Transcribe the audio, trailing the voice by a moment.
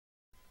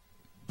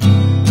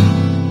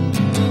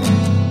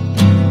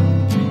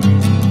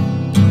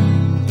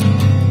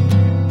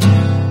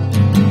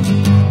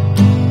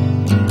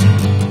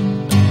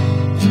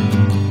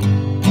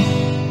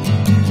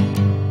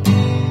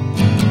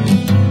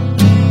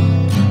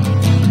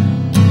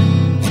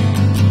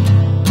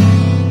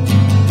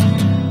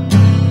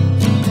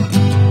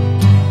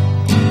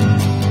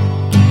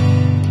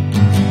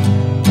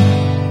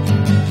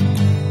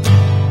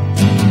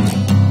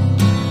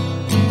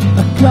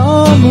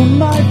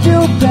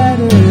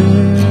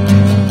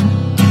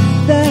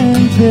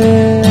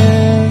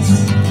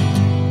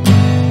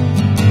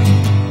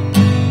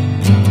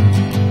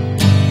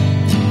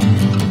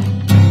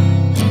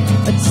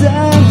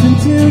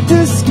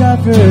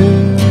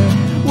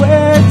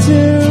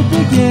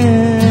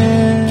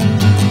begin.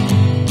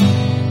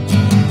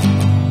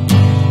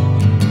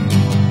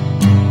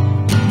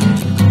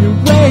 You're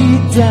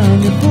weighed down,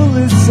 you're full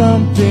of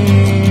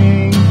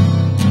something,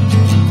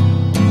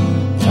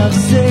 of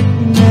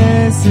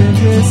sickness and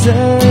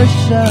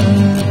desertion.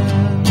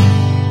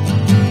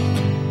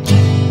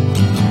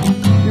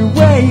 You're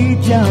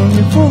weighed down,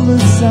 you're full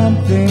of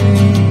something,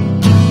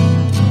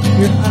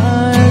 you're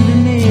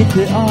underneath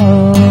it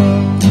all.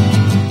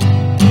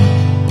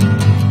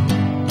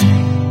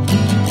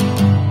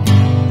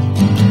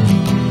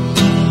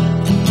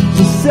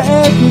 So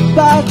say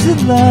goodbye to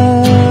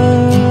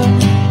love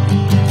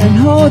and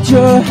hold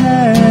your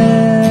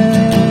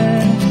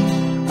head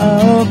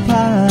up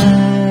high.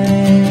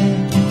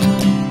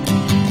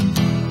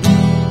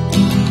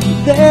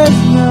 There's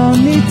no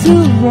need to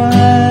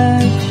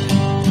rush,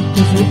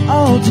 'cause we're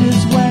all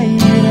just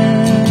waiting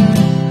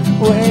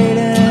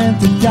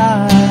to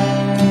die.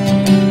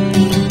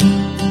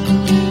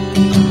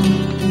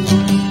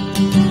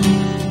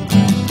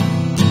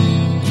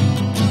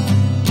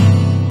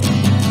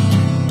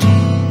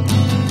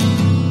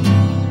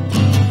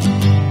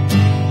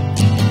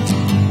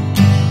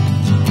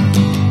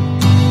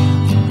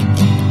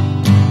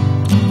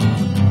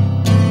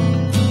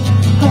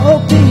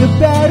 Hoping a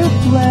better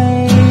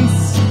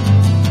place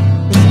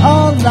is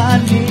all I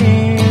need.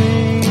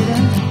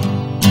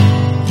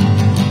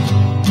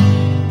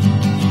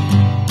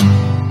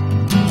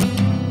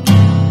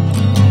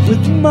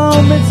 With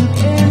moments of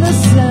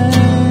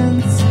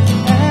innocence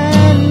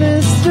and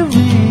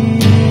mystery,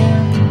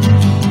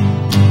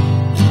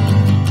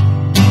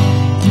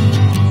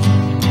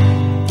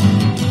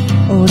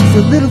 oh, it's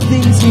the little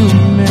things you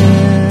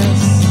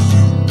miss,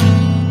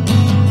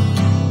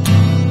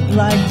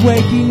 like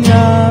waking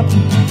up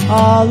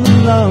all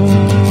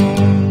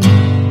alone.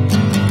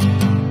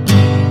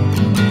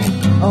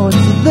 Oh,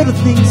 it's the little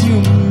things you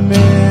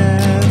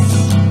miss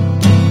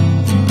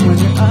when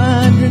you're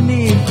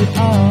underneath it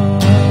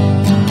all.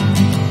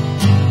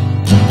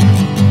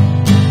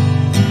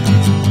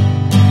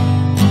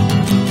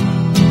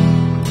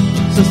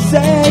 So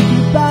say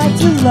goodbye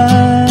to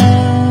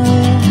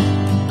love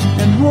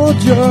and hold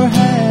your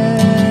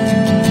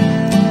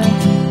head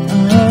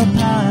up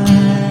high.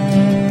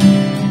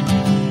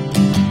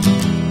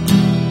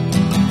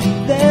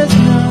 There's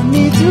no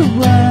need to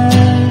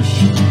rush,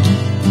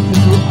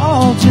 'cause we're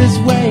all just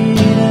waiting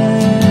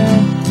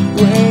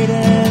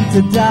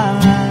to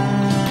die.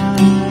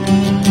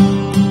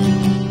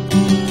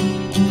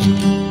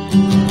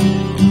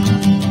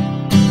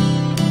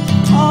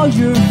 All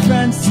your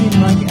friends seem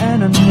like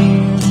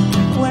enemies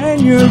when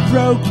you're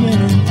broken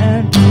and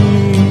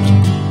empty.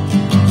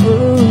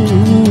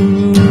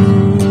 Ooh.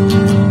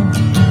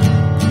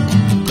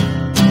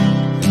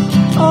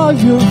 All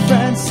your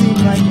friends seem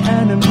like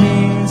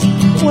enemies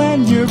when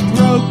you're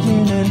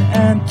broken and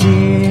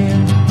empty.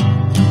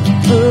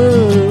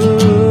 Ooh.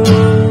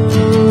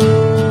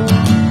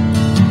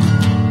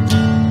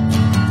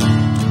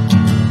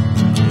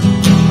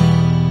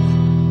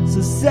 So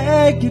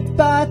say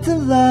goodbye to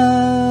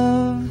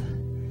love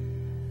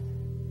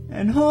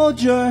and hold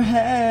your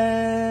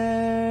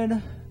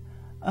head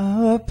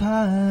up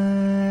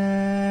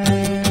high.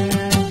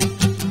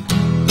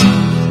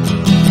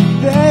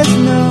 There's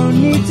no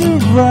need to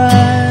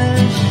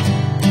rush,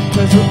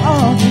 'cause we're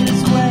all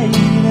just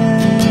waiting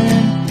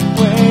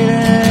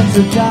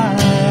to die.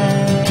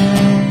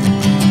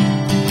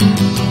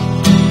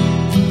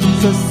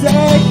 So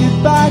say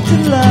goodbye to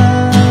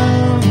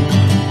love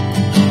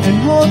and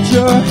hold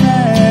your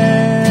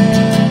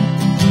head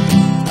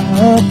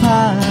up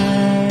high.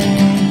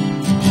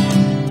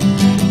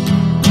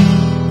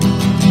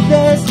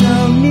 There's no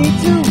need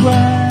to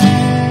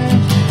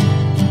rush,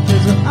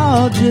 'cause we're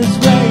all just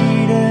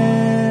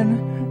waiting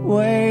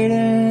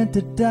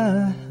to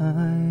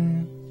die.